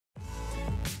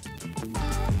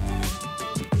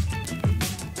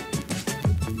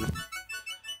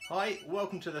Hi,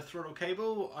 welcome to the Throttle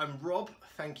Cable. I'm Rob.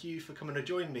 Thank you for coming to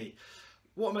join me.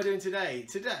 What am I doing today?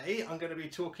 Today I'm going to be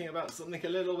talking about something a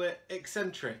little bit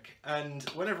eccentric, and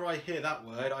whenever I hear that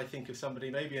word I think of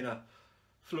somebody maybe in a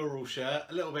floral shirt,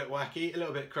 a little bit wacky, a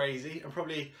little bit crazy, and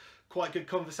probably quite good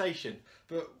conversation.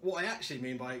 But what I actually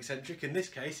mean by eccentric in this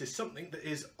case is something that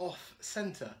is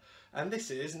off-centre, and this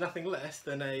is nothing less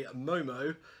than a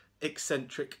Momo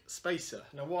eccentric spacer.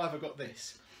 Now why have I got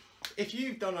this? If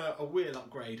you've done a wheel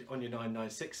upgrade on your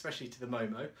 996, especially to the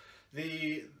Momo,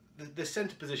 the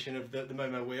centre position of the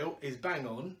Momo wheel is bang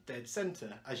on, dead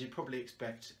centre, as you'd probably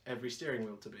expect every steering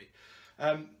wheel to be.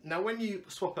 Now when you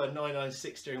swap a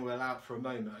 996 steering wheel out for a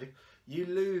Momo, you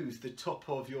lose the top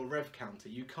of your rev counter.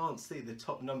 You can't see the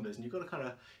top numbers, and you've got to kind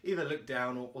of either look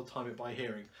down or time it by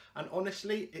hearing. And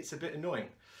honestly, it's a bit annoying.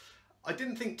 I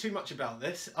didn't think too much about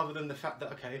this, other than the fact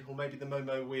that, okay, well maybe the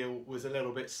Momo wheel was a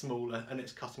little bit smaller and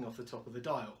it's cutting off the top of the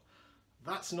dial.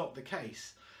 That's not the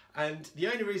case. And the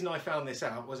only reason I found this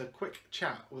out was a quick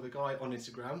chat with a guy on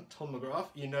Instagram, Tom McGrath.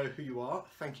 You know who you are,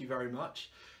 thank you very much.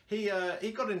 He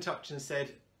got in touch and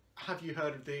said, have you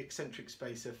heard of the eccentric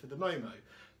spacer for the Momo?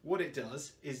 What it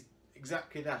does is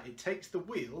exactly that. It takes the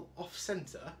wheel off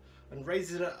centre and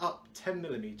raises it up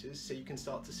 10mm so you can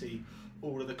start to see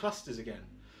all of the clusters again.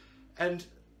 And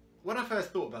when I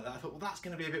first thought about that, I thought, well, that's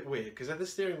going to be a bit weird, because as the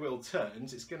steering wheel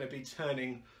turns, it's going to be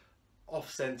turning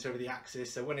off centre of the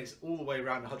axis. So when it's all the way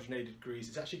around 180 degrees,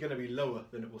 it's actually going to be lower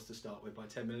than it was to start with by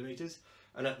 10mm,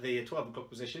 and at the 12 o'clock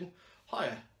position,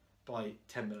 higher by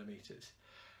 10mm.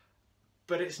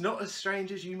 But it's not as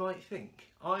strange as you might think.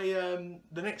 The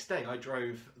next day I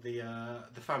drove the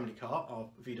family car, our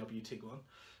VW Tiguan,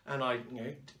 and I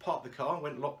parked the car,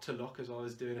 went lock to lock as I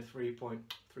was doing a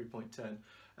 3.10.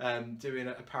 Doing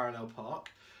a parallel park,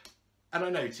 and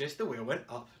I noticed the wheel went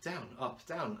up,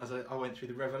 down as I went through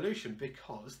the revolution,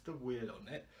 because the wheel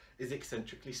on it is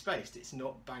eccentrically spaced. It's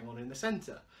not bang on in the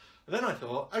centre. And then I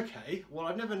thought, okay, well,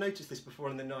 I've never noticed this before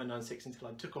in the 996 until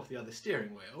I took off the other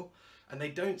steering wheel, and they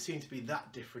don't seem to be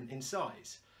that different in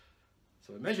size.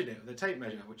 So I measured it with a tape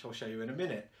measure, which I'll show you in a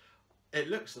minute. It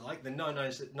looks like the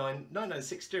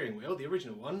 996 steering wheel, the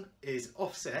original one, is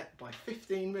offset by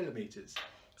 15mm.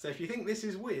 So if you think this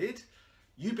is weird,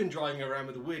 you've been driving around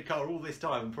with a weird car all this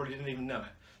time and probably didn't even know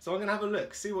it. So I'm going to have a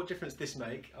look, see what difference this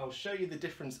makes. I'll show you the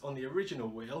difference on the original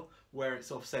wheel, where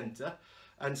it's off centre,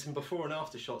 and some before and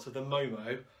after shots of the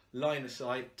Momo, line of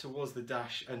sight towards the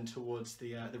dash and towards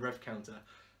the rev counter.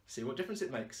 See what difference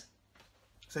it makes.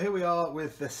 So here we are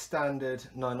with the standard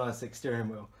 996 steering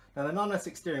wheel. Now the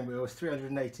 996 steering wheel is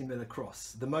 380mm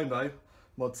across. The Momo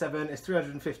Mod 7 is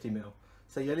 350mm.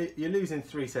 So you're losing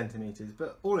 3cm,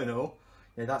 but all in all,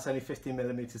 that's only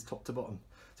 15mm top to bottom.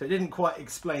 So it didn't quite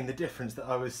explain the difference that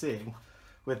I was seeing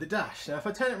with the dash. Now if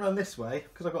I turn it around this way,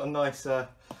 because I've got a nice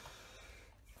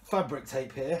fabric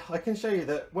tape here, I can show you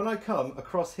that when I come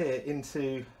across here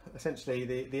into essentially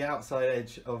the outside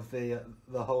edge of the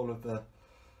whole of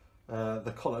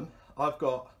the column, I've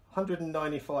got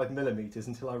 195mm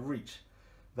until I reach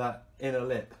that inner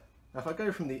lip. Now if I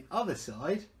go from the other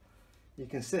side, you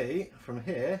can see from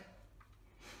here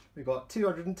we've got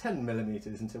 210mm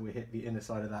until we hit the inner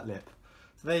side of that lip.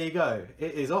 So there you go,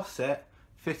 it is offset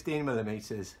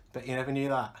 15mm, but you never knew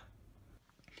that.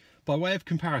 By way of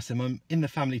comparison, I'm in the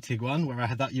family Tiguan, where I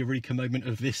had that eureka moment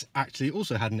of this actually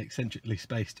also had an eccentrically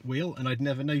spaced wheel, and I'd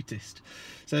never noticed.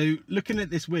 So looking at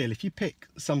this wheel, if you pick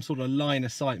some sort of line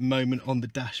of sight moment on the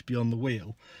dash beyond the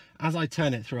wheel, as I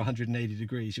turn it through 180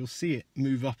 degrees, you'll see it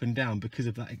move up and down because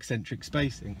of that eccentric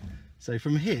spacing. So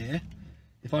from here,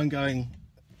 if I'm going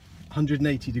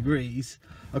 180 degrees,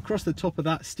 across the top of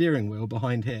that steering wheel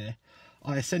behind here,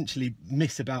 I essentially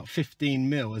miss about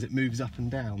 15mm as it moves up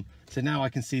and down. So now I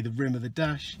can see the rim of the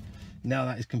dash. Now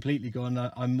that is completely gone,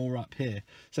 I'm more up here.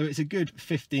 So it's a good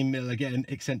 15mm, again,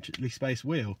 eccentrically spaced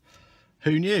wheel.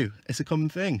 Who knew? It's a common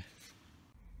thing.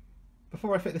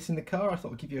 Before I fit this in the car, I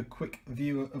thought I'd give you a quick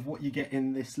view of what you get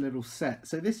in this little set.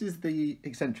 So this is the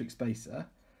eccentric spacer.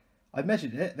 I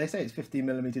measured it, they say it's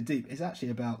 15mm deep. It's actually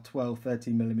about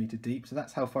 12-13mm deep, so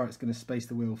that's how far it's going to space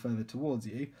the wheel further towards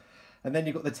you. And then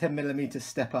you've got the 10mm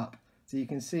step up. So you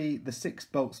can see the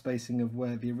 6-bolt spacing of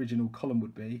where the original column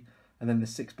would be, and then the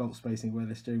 6-bolt spacing where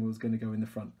the steering wheel is going to go in the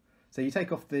front. So you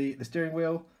take off the steering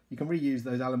wheel, you can reuse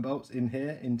those Allen bolts in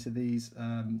here into these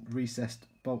recessed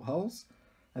bolt holes,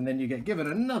 and then you get given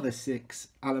another 6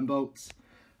 Allen bolts,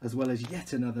 as well as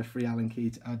yet another free Allen key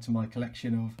to add to my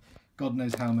collection of God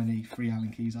knows how many free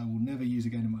Allen keys I will never use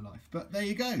again in my life. But there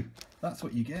you go, that's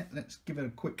what you get. Let's give it a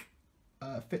quick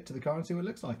fit to the car and see what it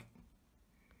looks like.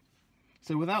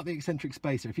 So without the eccentric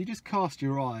spacer, if you just cast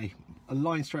your eye a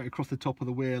line straight across the top of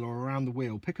the wheel or around the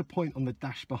wheel, pick a point on the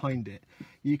dash behind it,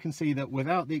 you can see that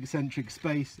without the eccentric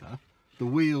spacer, the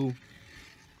wheel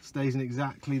stays in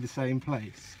exactly the same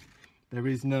place. There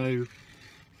is no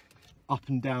up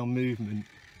and down movement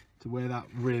to where that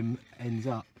rim ends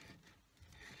up.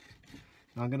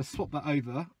 Now I'm going to swap that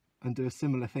over and do a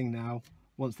similar thing now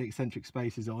once the eccentric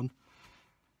space is on,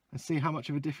 and see how much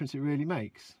of a difference it really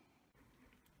makes.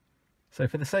 So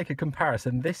for the sake of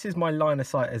comparison, this is my line of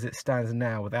sight as it stands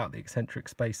now without the eccentric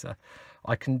spacer.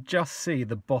 I can just see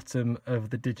the bottom of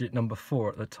the digit number 4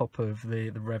 at the top of the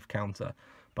rev counter,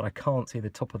 but I can't see the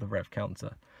top of the rev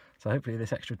counter. So hopefully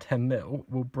this extra 10mm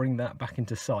will bring that back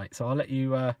into sight. So I'll let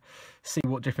you see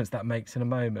what difference that makes in a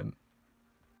moment.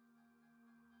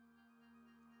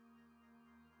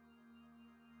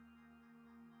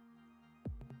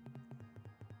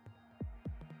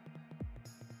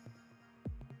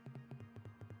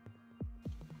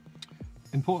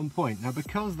 Important point, now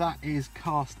because that is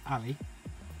cast alley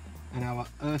and our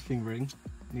earthing ring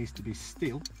needs to be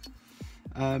steel,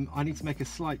 I need to make a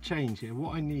slight change here.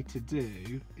 What I need to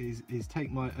do is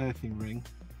take my earthing ring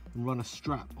and run a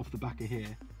strap off the back of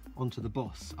here onto the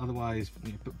boss. Otherwise,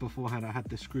 you know, beforehand I had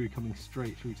the screw coming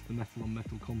straight through to the metal on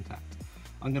metal contact.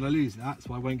 I'm going to lose that,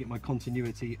 so I won't get my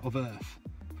continuity of earth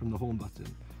from the horn button.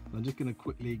 So I'm just going to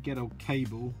quickly get a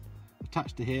cable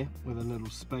attached to here with a little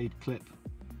spade clip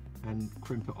and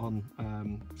crimp it on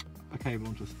a cable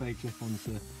onto a spade clip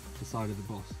onto the side of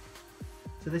the boss.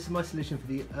 So this is my solution for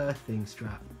the earthing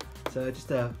strap. So just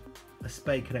a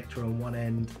spade connector on one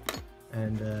end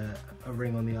and a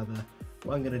ring on the other.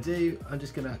 What I'm going to do, I'm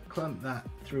just going to clamp that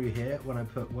through here when I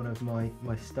put one of my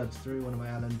studs through, one of my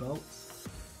Allen bolts.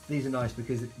 These are nice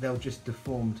because they'll just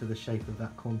deform to the shape of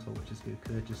that contour, which is good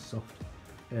because they're just soft.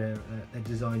 They're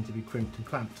designed to be crimped and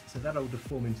clamped. So that'll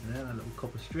deform into there, that little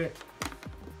copper strip.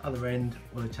 Other end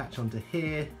will attach onto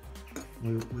here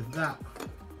with that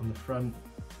on the front,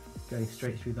 going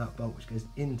straight through that bolt which goes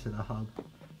into the hub.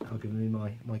 That'll give me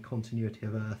my continuity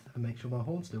of earth and make sure my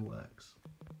horn still works.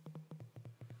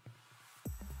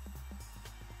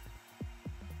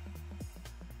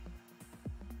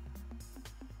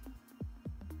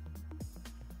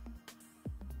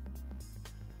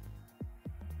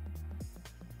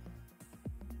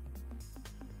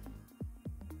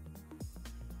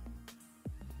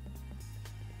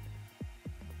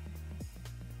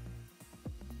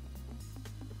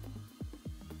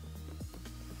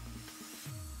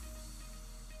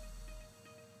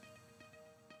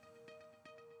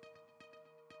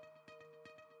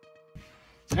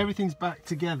 So everything's back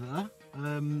together.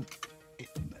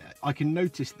 I can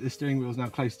notice that the steering wheel is now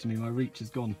close to me. My reach has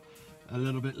gone a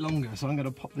little bit longer, so I'm going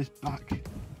to pop this back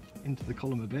into the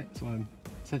column a bit, so I'm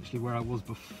essentially where I was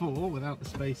before without the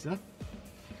spacer,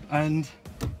 and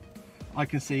I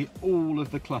can see all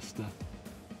of the cluster,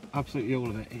 absolutely all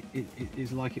of it. It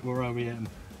is like it were OEM.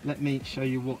 Let me show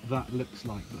you what that looks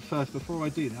like, but first, before I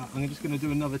do that, I'm just going to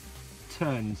do another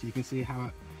turn so you can see how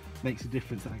it makes a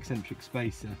difference, that eccentric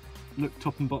spacer. Look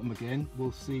top and bottom again,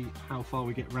 we'll see how far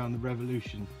we get around the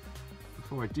revolution.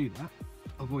 Before I do that,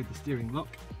 avoid the steering lock,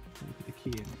 let me put the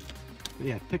key in. But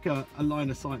yeah, pick a line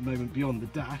of sight moment beyond the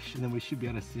dash and then we should be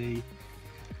able to see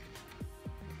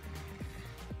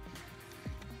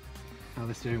how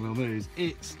the steering wheel moves.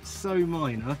 It's so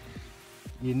minor,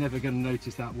 you're never going to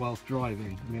notice that whilst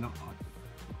driving. I mean,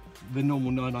 the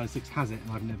normal 996 has it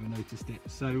and I've never noticed it.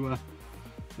 So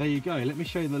there you go. Let me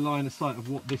show you the line of sight of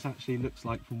what this actually looks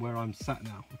like from where I'm sat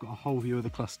now. I've got a whole view of the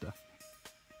cluster.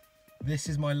 This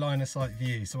is my line of sight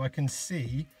view, so I can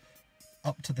see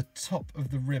up to the top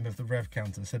of the rim of the rev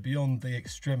counter, so beyond the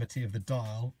extremity of the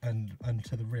dial and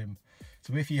to the rim.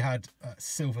 So if you had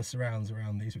silver surrounds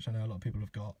around these, which I know a lot of people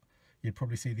have got, you'd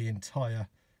probably see the entire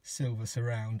silver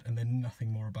surround and then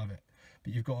nothing more above it.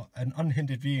 But you've got an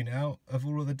unhindered view now of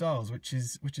all of the dials, which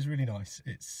is really nice.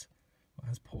 It's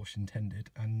as Porsche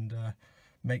intended, and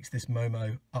makes this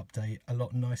Momo update a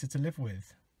lot nicer to live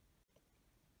with.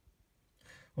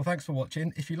 Well, thanks for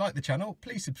watching. If you like the channel,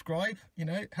 please subscribe, you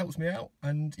know, it helps me out,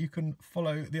 and you can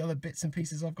follow the other bits and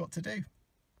pieces I've got to do.